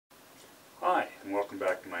and welcome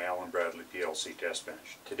back to my Allen Bradley PLC test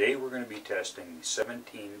bench. Today we're going to be testing the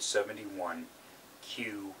 1771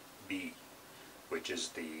 QB, which is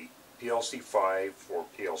the PLC 5 or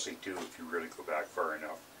PLC 2 if you really go back far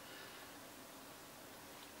enough.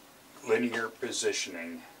 Linear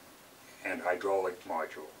positioning and hydraulic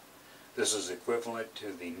module. This is equivalent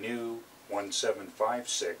to the new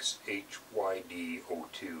 1756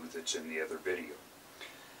 HYD02 that's in the other video.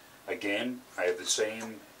 Again, I have the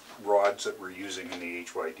same rods that we're using in the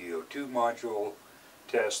HYD02 module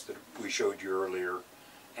test that we showed you earlier,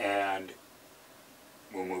 and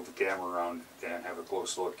we'll move the camera around and have a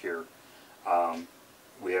close look here.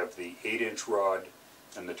 We have the 8-inch rod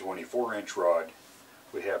and the 24-inch rod.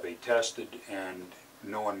 We have a tested and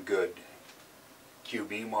known good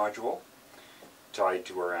QB module tied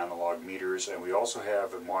to our analog meters, and we also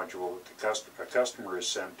have a module that a customer has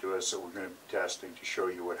sent to us that we're going to be testing to show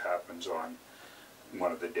you what happens on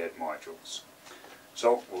one of the dead modules.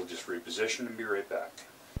 So we'll just reposition and be right back.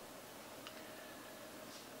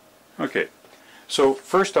 Okay, so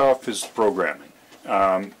first off is programming.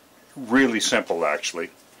 Really simple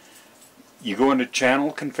actually. You go into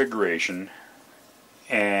channel configuration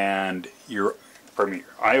and your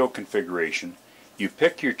I/O configuration. You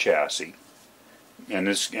pick your chassis, and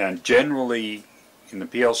generally in the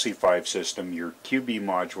PLC 5 system, your QB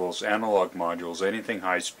modules, analog modules, anything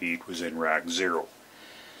high speed was in rack 0.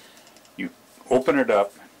 You open it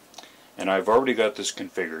up, and I've already got this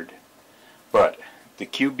configured, but the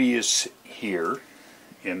QB is here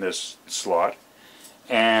in this slot,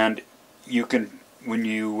 and you can, when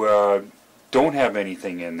you don't have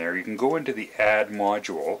anything in there, you can go into the add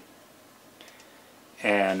module,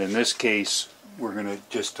 and in this case we're going to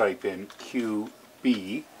just type in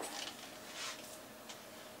QB,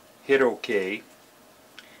 hit OK,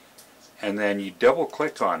 and then you double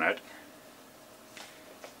click on it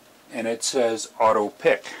and it says auto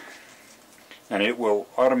pick, and it will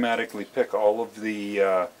automatically pick all of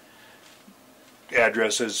the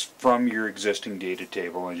addresses from your existing data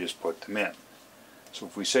table and just put them in. So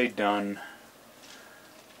if we say done,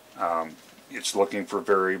 it's looking for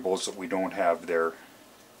variables that we don't have there,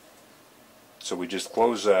 so we just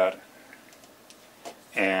close that,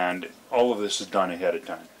 and all of this is done ahead of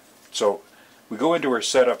time. So we go into our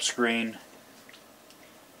setup screen,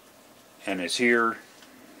 and it's here,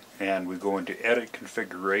 and we go into edit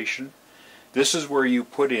configuration. This is where you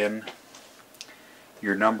put in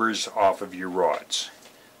your numbers off of your rods.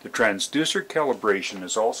 The transducer calibration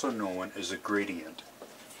is also known as a gradient.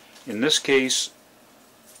 In this case,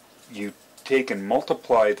 you take and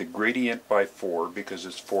multiply the gradient by 4 because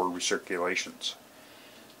it's 4 recirculations,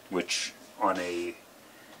 which on a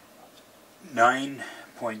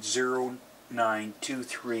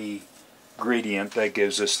 9.0923 gradient, that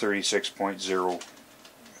gives us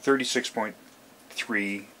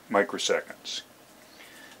 36.3 microseconds.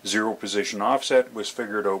 Zero position offset was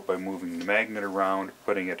figured out by moving the magnet around,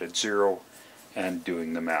 putting it at 0, and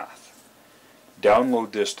doing the math.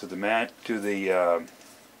 Download this to the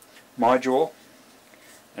module,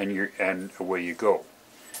 and away you go.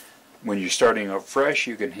 When you're starting out fresh,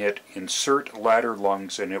 you can hit insert ladder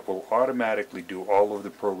lungs, and it will automatically do all of the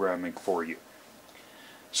programming for you.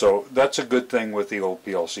 So that's a good thing with the old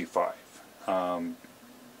PLC 5.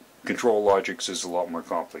 Control logics is a lot more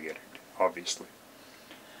complicated, obviously.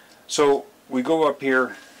 So we go up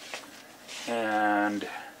here, and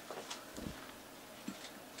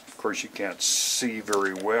of course you can't see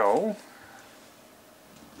very well,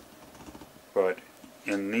 but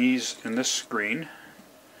in this screen,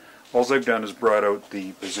 all I've done is brought out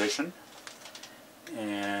the position,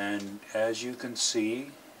 and as you can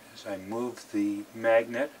see, as I move the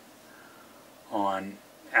magnet on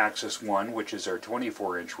axis 1, which is our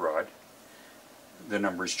 24-inch rod, the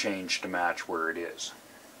numbers change to match where it is.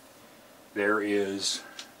 There is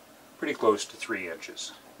pretty close to 3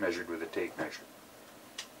 inches measured with a tape measure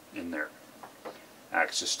in there.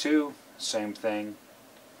 Axis 2, same thing.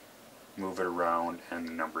 Move it around and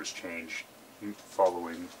the numbers change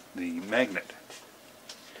following the magnet.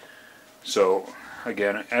 So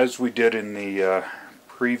again, as we did in the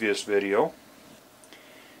previous video,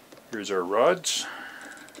 here's our rods,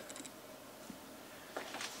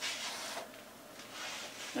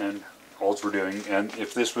 and all we're doing, and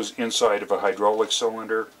if this was inside of a hydraulic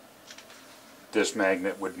cylinder, this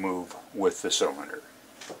magnet would move with the cylinder.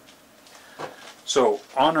 So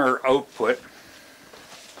on our output,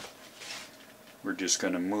 we're just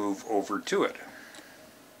going to move over to it.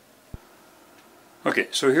 Okay,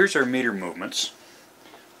 so here's our meter movements.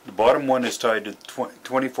 The bottom one is tied to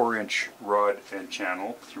 24-inch rod and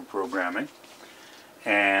channel through programming,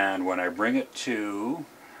 and when I bring it to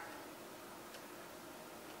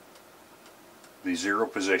the 0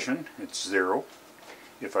 position, it's 0.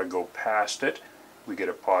 If I go past it, we get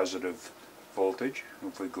a positive voltage.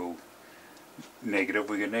 If we go negative,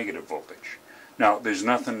 we get negative voltage. Now, there's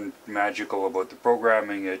nothing magical about the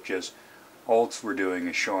programming, it just, all we're doing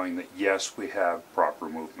is showing that yes, we have proper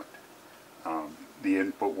movement. The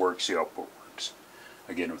input works, the output works.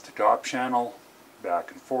 Again, with the top channel,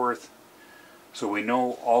 back and forth. So we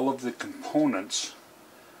know all of the components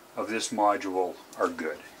of this module are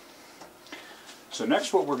good. So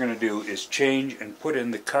next what we're going to do is change and put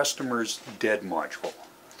in the customer's dead module.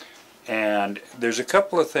 And there's a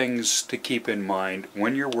couple of things to keep in mind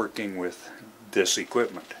when you're working with this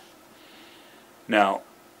equipment. Now,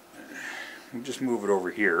 we'll just move it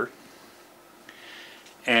over here.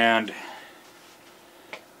 And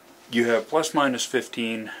you have plus minus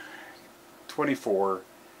 15, 24,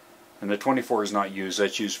 and the 24 is not used,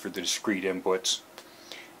 that's used for the discrete inputs,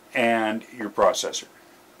 and your processor.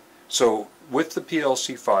 So with the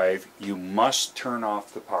PLC5, you must turn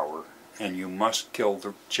off the power and you must kill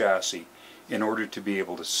the chassis in order to be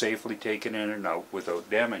able to safely take it in and out without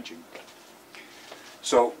damaging it.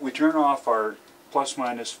 So we turn off our plus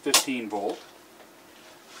minus 15 volt,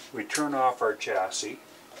 we turn off our chassis,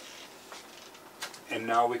 and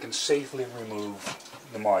now we can safely remove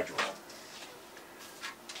the module.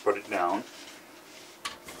 Put it down,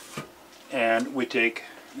 and we take,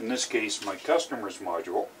 in this case, my customer's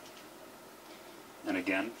module, and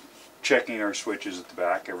again, checking our switches at the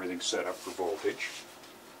back, everything's set up for voltage.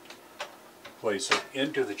 Place it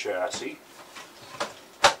into the chassis,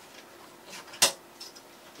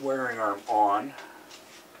 wiring arm on,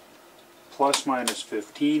 plus minus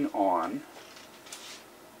 15 on,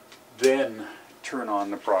 then turn on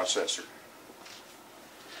the processor.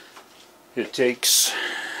 It takes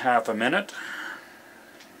half a minute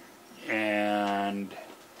and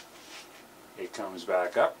it comes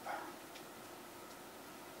back up,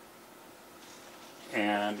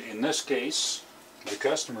 and in this case the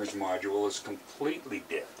customer's module is completely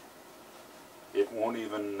dead. It won't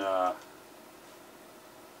even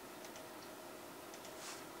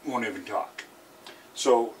talk.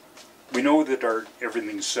 So we know that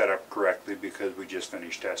everything's set up correctly because we just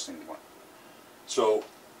finished testing one. So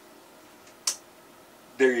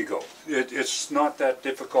there you go. It's not that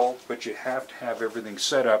difficult, but you have to have everything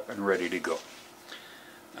set up and ready to go.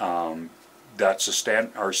 That's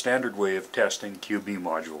our standard way of testing QB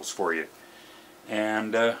modules for you.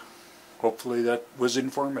 And hopefully that was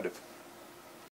informative.